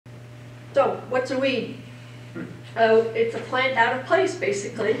So, what's a weed? It's a plant out of place,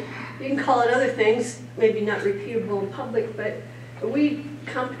 basically. You can call it other things, maybe not repeatable in public, but a weed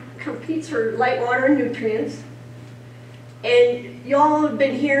competes for light, water, and nutrients. And y'all have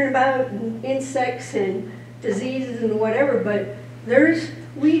been hearing about insects and diseases and whatever, but there's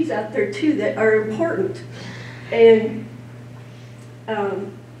weeds out there too that are important. And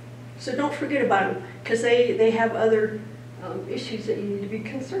so don't forget about them, because they have other issues that you need to be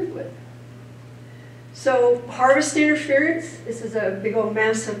concerned with. So harvest interference, this is a big old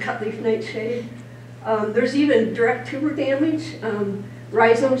mass of cutleaf nightshade. There's even direct tuber damage,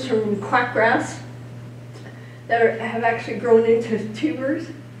 rhizomes from quackgrass that have actually grown into tubers.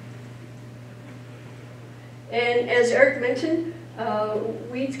 And as Eric mentioned,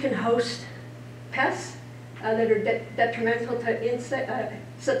 weeds can host pests that are detrimental to insects,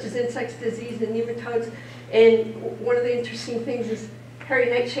 such as insects, disease, and nematodes. And one of the interesting things is hairy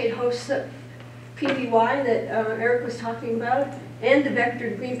nightshade hosts PBY that Eric was talking about, and the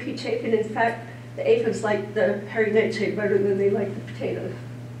vectored green peach aphid. In fact, the aphids like the hairy nightshade better than they like the potatoes.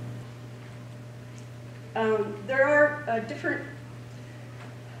 There are different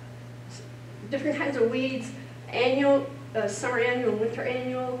kinds of weeds: annual, summer annual, winter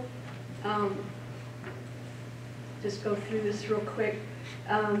annual. Just go through this real quick.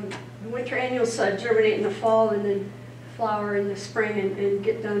 The winter annuals germinate in the fall and then flower in the spring and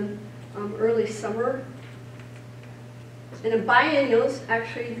get done early summer. And the biennials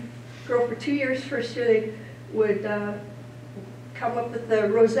actually grow for 2 years. First year they would come up with the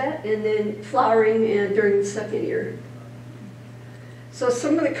rosette and then flowering during the second year. So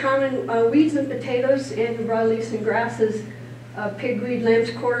some of the common weeds and potatoes and the broadleaves and grasses: pigweed,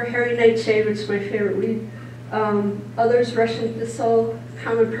 lamb's quarter, hairy nightshade, which is my favorite weed. Others: Russian thistle,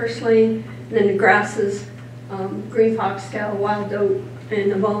 common purslane, and then the grasses: green foxtail, wild oat,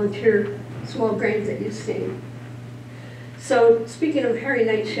 and the volunteer small grains that you've seen. So speaking of hairy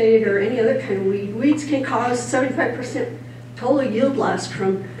nightshade or any other kind of weed, weeds can cause 75% total yield loss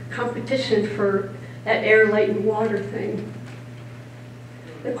from competition for that air, light, and water thing.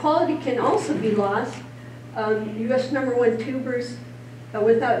 The quality can also be lost. U.S. #1 tubers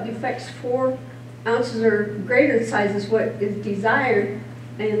without defects 4 ounces or greater in size is what is desired,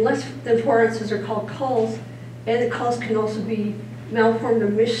 and less than 4 ounces are called culls, and the culls can also be malformed or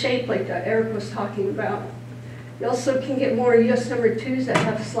misshaped, like Eric was talking about. You also can get more U.S. #2s that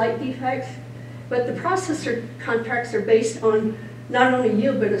have slight defects, but the processor contracts are based on not only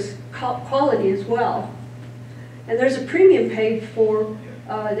yield but quality as well. And there's a premium paid for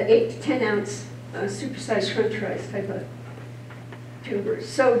the 8 to 10 ounce supersized crunch rice type of tubers.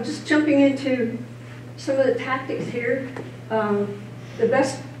 So just jumping into some of the tactics here, the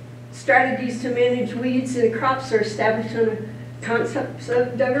best strategies to manage weeds in crops are established on a concepts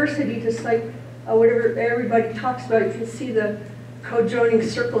of diversity, just like whatever everybody talks about. You can see the co-joining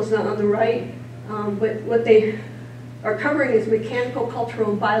circles on the right, but what they are covering is mechanical,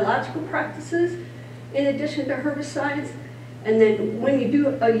 cultural, and biological practices in addition to herbicides. And then when you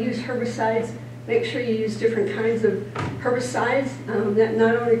do use herbicides, make sure you use different kinds of herbicides that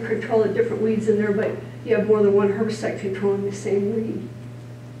not only control the different weeds in there, but you have more than one herbicide controlling the same weed.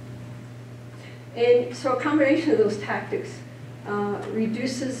 And so a combination of those tactics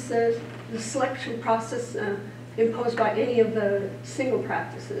reduces the selection process imposed by any of the single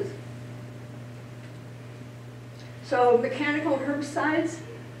practices. So mechanical herbicides,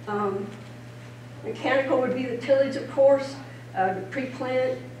 mechanical would be the tillage, of course, the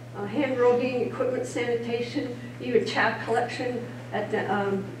pre-plant, hand roguing, equipment sanitation, even chaff collection at the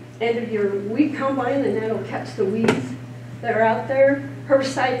end of your weed combine, and that'll catch the weeds that are out there.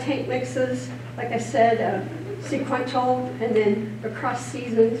 Herbicide tank mixes, like I said, sequential, and then across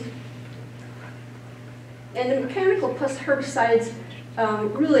seasons. And the mechanical plus herbicides,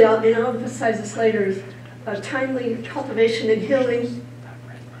 really, and I'll emphasize this later, is timely cultivation and hilling,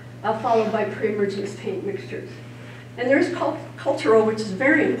 followed by pre-emergence tank mixtures. And there's cultural, which is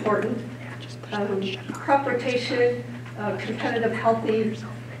very important. Crop rotation, competitive, healthy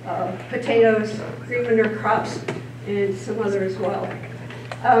potatoes, green manure crops, and some other as well.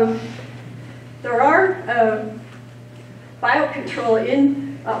 There are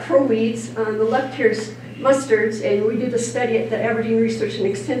biocontrol for weeds. On the left here is mustards, and we did a study at the Aberdeen Research and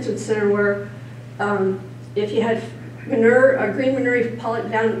Extension Center where if you had manure, green manure, if you plowed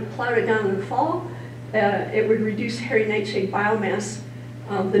it down in the fall, it would reduce hairy nightshade biomass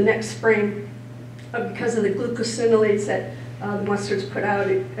the next spring because of the glucosinolates that the mustards put out.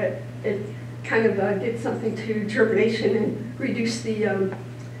 It kind of did something to germination and reduced the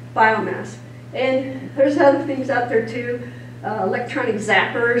biomass. And there's other things out there too, electronic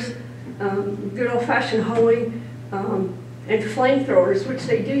zappers, good old-fashioned hoeing, and flamethrowers, which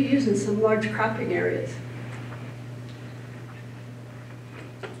they do use in some large cropping areas.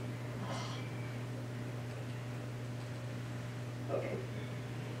 Okay.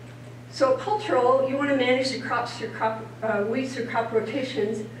 So cultural, you want to manage the crops through weeds through crop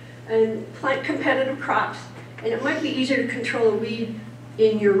rotations and plant competitive crops. And it might be easier to control a weed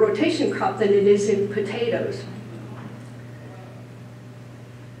in your rotation crop than it is in potatoes.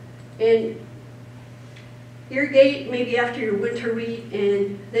 And irrigate maybe after your winter wheat,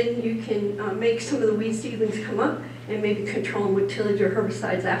 and then you can make some of the weed seedlings come up and maybe control them with tillage or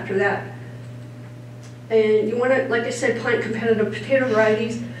herbicides after that. And you want to, like I said, plant competitive potato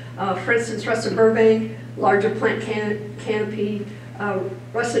varieties. For instance, russet Burbank, larger plant canopy,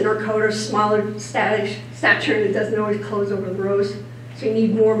 russet North Dakota, smaller stature, and it doesn't always close over the rows. So you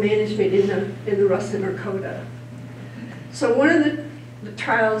need more management in the russet North Dakota. So one of the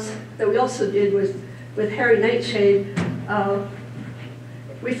trials that we also did was with hairy nightshade.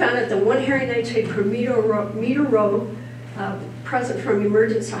 We found that the one hairy nightshade per meter row present from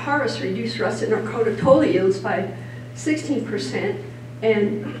emergence to harvest reduced russet North Dakota total yields by 16%,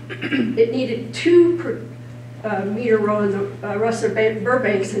 and it needed 2 per meter row in the russet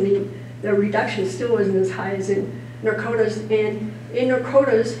Burbanks, and the reduction still wasn't as high as in North Dakotas. And in North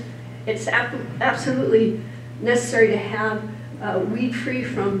Dakotas, it's absolutely necessary to have weed-free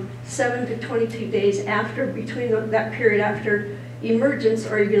from 7 to 22 days after, between that period after emergence,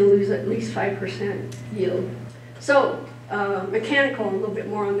 or you're going to lose at least 5% yield. So, mechanical, a little bit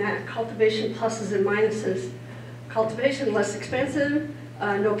more on that. Cultivation pluses and minuses. Cultivation less expensive,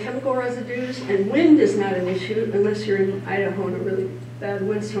 no chemical residues, and wind is not an issue unless you're in Idaho in a really bad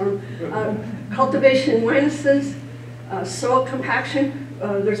windstorm. Cultivation minuses, soil compaction.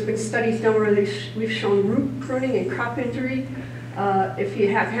 There's been studies done where we've shown root pruning and crop injury. If you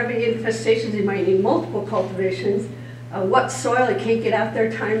have heavy infestations, you might need multiple cultivations. Wet soil, it can't get out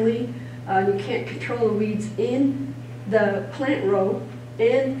there timely. You can't control the weeds in the plant row,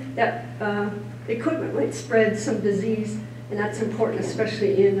 and that equipment might spread some disease, and that's important,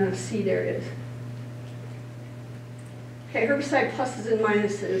 especially in seed areas. Okay, herbicide pluses and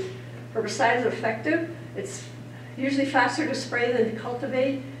minuses. Herbicide is effective. It's usually faster to spray than to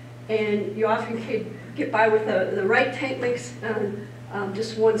cultivate, and you often can get by with the right tank mix on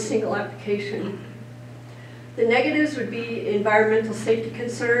just one single application. The negatives would be environmental safety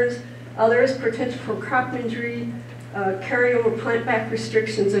concerns. There is potential for crop injury, carryover plant back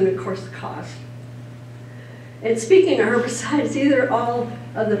restrictions, and of course the cost. And speaking of herbicides, these are all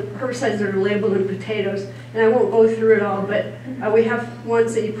of the herbicides that are labeled in potatoes, and I won't go through it all, but we have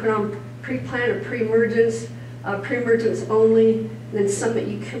ones that you put on pre-plant or pre-emergence, pre-emergence only, and then some that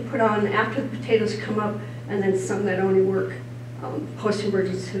you can put on after the potatoes come up, and then some that only work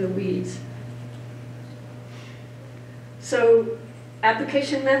post-emergence to the weeds. So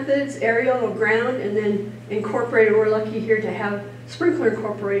application methods, aerial or ground, and then incorporated. We're lucky here to have sprinkler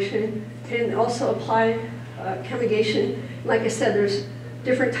incorporation. Can also apply chemigation. Like I said, there's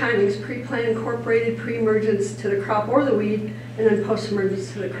different timings: pre-plant incorporated, pre-emergence to the crop or the weed, and then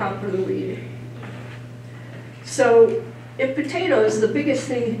post-emergence to the crop or the weed. So in potatoes, the biggest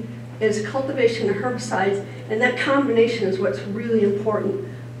thing is cultivation of herbicides, and that combination is what's really important,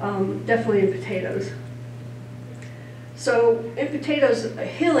 definitely in potatoes. So in potatoes,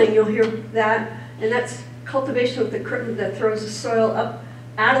 hilling, you'll hear that, and that's cultivation with equipment that throws the soil up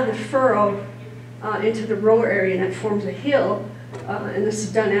out of the furrow into the row area, and that forms a hill, and this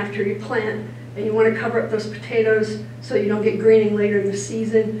is done after you plant. And you want to cover up those potatoes so you don't get greening later in the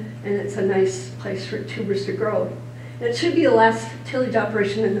season, and it's a nice place for tubers to grow. And it should be the last tillage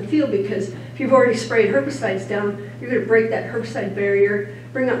operation in the field, because if you've already sprayed herbicides down, you're going to break that herbicide barrier,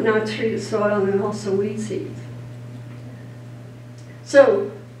 bring up non-treated soil, and then also weed seeds.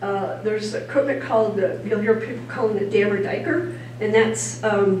 So there's equipment called, you'll hear people calling it dammer diker, and that's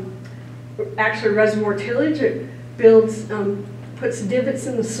actually reservoir tillage. It builds, puts divots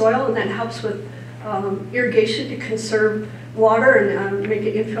in the soil, and that helps with irrigation to conserve water and make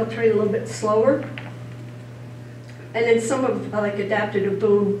it infiltrate a little bit slower. And then some have adapted a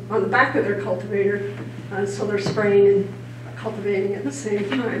boom on the back of their cultivator, so they're spraying and cultivating at the same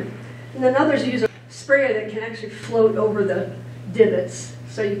time. And then others use a sprayer that can actually float over the divots.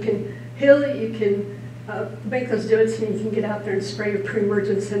 So you can hill it, you can make those divots, and you can get out there and spray your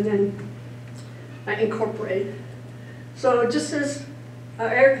pre-emergence and then incorporate. So just as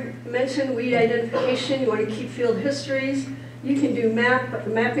Eric mentioned, weed identification, you want to keep field histories. You can do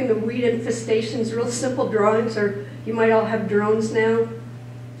mapping of weed infestations, real simple drawings, or you might all have drones now.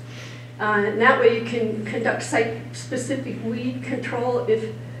 And that way you can conduct site-specific weed control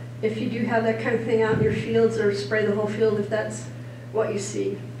if if you do have that kind of thing out in your fields, or spray the whole field if that's what you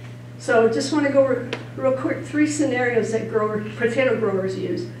see. So just want to go real quick, 3 scenarios that potato growers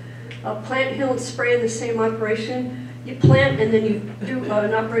use. Plant, hill, and spray in the same operation. You plant and then you do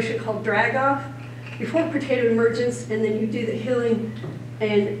an operation called drag off before potato emergence, and then you do the hilling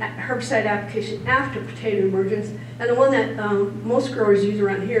and herbicide application after potato emergence. And the one that most growers use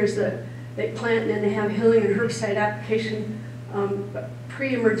around here is they plant and then they have hilling and herbicide application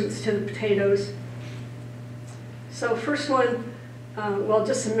pre-emergence to the potatoes. So first one, well,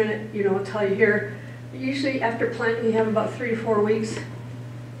 just a minute, I'll tell you here. Usually after planting, you have about 3 to 4 weeks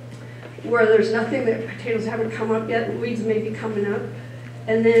where there's nothing, that potatoes haven't come up yet, weeds may be coming up.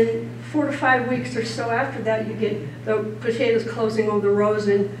 And then 4 to 5 weeks or so after that, you get the potatoes closing over the rows,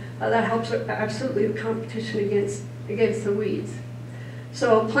 and that helps absolutely with competition against the weeds.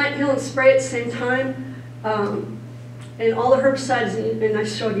 So plant, hill, and spray at the same time. And all the herbicides, and I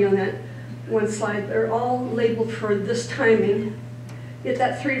showed you on that one slide, they're all labeled for this timing. Get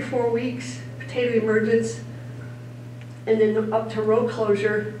that 3 to 4 weeks, potato emergence, and then up to row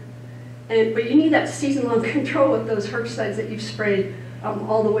closure. But you need that season-long control with those herbicides that you've sprayed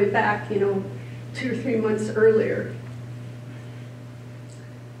all the way back, 2 or 3 months earlier.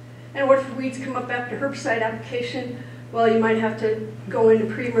 And what if weeds come up after herbicide application? Well, you might have to go into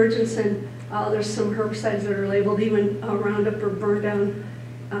pre-emergence, and there's some herbicides that are labeled, even Roundup or Burn Down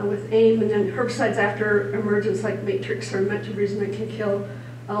with AIM, and then herbicides after emergence like Matrix or Metribuzin that can kill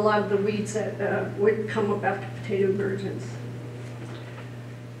a lot of the weeds that would come up after potato emergence.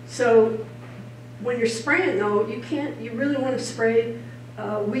 So when you're spraying though, you really want to spray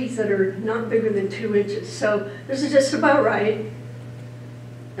weeds that are not bigger than 2 inches. So this is just about right,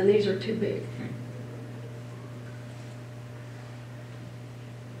 and these are too big.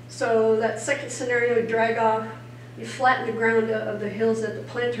 So that second scenario, drag off, you flatten the ground of the hills that the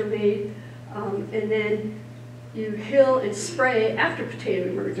planter made, and then you hill and spray after potato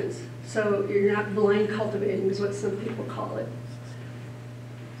emergence. So you're not blind cultivating, is what some people call it.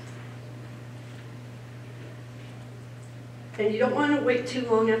 And you don't want to wait too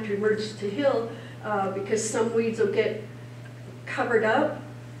long after emergence to hill, because some weeds will get covered up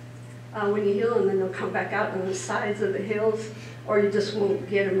when you hill, and then they'll come back out on the sides of the hills, or you just won't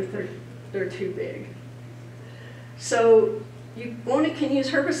get them if they're too big. So you only can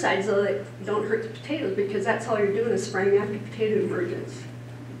use herbicides though that don't hurt the potatoes, because that's all you're doing is spraying after potato emergence.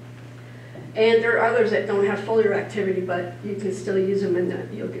 And there are others that don't have foliar activity, but you can still use them,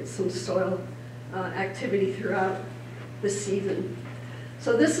 and you'll get some soil activity throughout the season.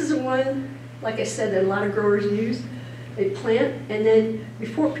 So this is one, like I said, that a lot of growers use. They plant, and then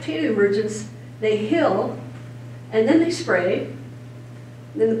before potato emergence, they hill, and then they spray.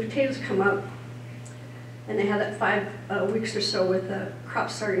 And then the potatoes come up, and they have that 5 weeks or so with the crop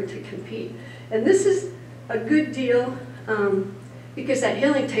starting to compete. And this is a good deal because that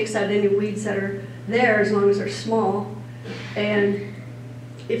hilling takes out any weeds that are there as long as they're small. And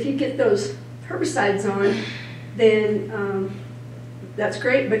if you get those herbicides on, then that's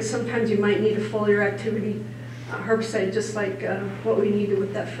great, but sometimes you might need a foliar activity herbicide, just like what we needed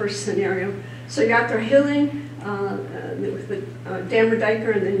with that first scenario. So you're out there hilling with the dammer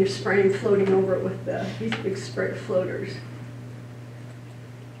diker, and then you're spraying, floating over it with these big spray floaters.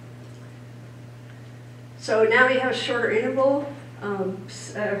 So now you have a shorter interval.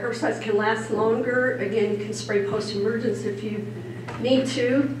 Herbicides can last longer. Again, you can spray post-emergence if you need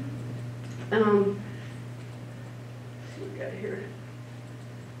to. What we got here.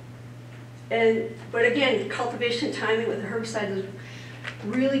 But again, cultivation timing with the herbicide is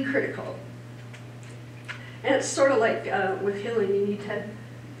really critical. And it's sort of like with hilling, you need to,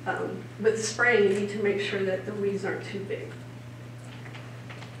 with spraying, you need to make sure that the weeds aren't too big.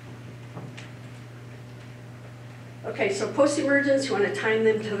 Okay, so post-emergence, you want to time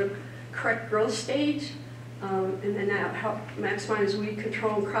them to the correct growth stage, and then that help maximize weed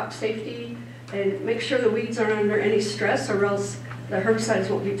control and crop safety, and make sure the weeds aren't under any stress, or else the herbicides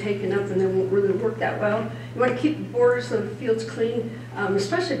won't be taken up and they won't really work that well. You want to keep the borders of the fields clean,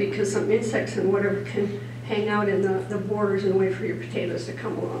 especially because some insects and whatever can hang out in the borders and wait for your potatoes to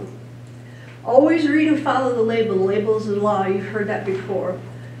come along. Always read and follow the label. The label is the law. You've heard that before.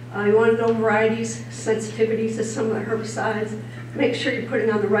 You want to know varieties, sensitivities to some of the herbicides. Make sure you're putting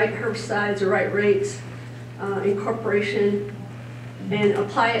on the right herbicides, the right rates, incorporation, and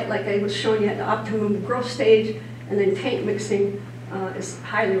apply it like I was showing you at the optimum growth stage, and then tank mixing is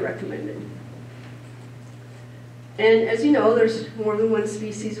highly recommended. And as you know, there's more than one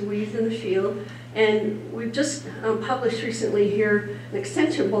species of weeds in the field, and we've just published recently here an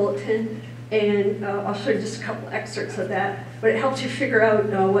extension bulletin, and I'll show you just a couple excerpts of that, but it helps you figure out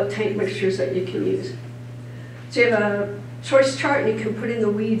what tank mixtures that you can use. So you have a choice chart, and you can put in the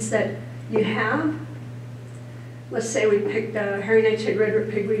weeds that you have. Let's say we picked hairy nightshade, red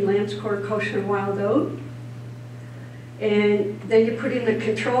pigweed, lamb's quarter, kosher, and wild oat. And then you put in the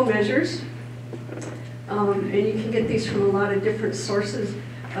control measures. And you can get these from a lot of different sources.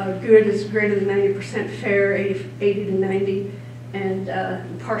 Good is greater than 90%, fair 80 to 90,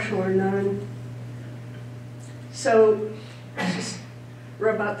 and partial or none. So just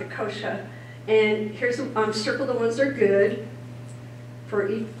rub out the kochia. And here's circle the ones that are good for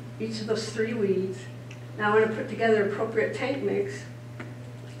each of those 3 weeds. Now I'm going to put together appropriate tank mix.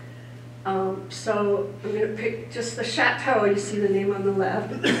 So I'm going to pick just the Chateau. You see the name on the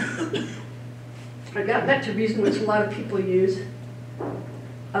left. I got metribuzin, which a lot of people use.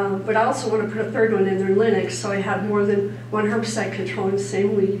 But I also want to put a third one in there, Linux, so I have more than one herbicide controlling the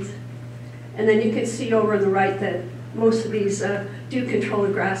same weeds. And then you can see over on the right that most of these do control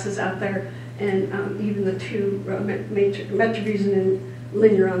the grasses out there, and even the 2 metribuzin and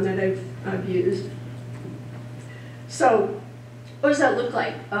linuron that I've used. So what does that look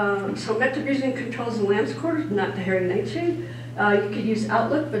like? So metribuzin controls the lamb's quarters, not the hairy nightshade. You could use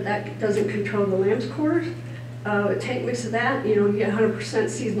Outlook, but that doesn't control the lamb's quarters. A tank mix of that, you get 100%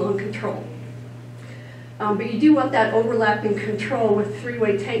 seasonal control. But you do want that overlapping control with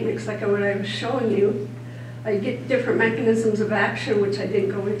 3-way tank mix like what I was showing you. You get different mechanisms of action, which I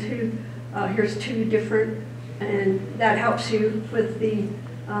didn't go into. Here's 2 different, and that helps you with the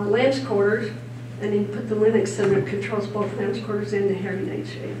lamb's quarters, and then you put the Linux in that controls both lamb's quarters and the hairy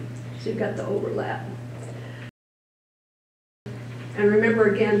nightshade. So you've got the overlap. And remember,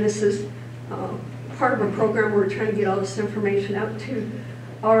 again, this is part of a program where we're trying to get all this information out to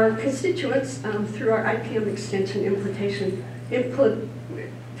our constituents through our IPM extension implementation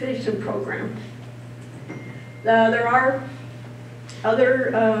program. There are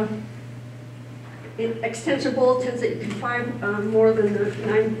other extension bulletins that you can find more than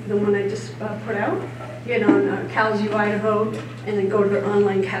the one I just put out. Get on CalZU Idaho and then go to their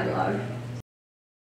online catalog.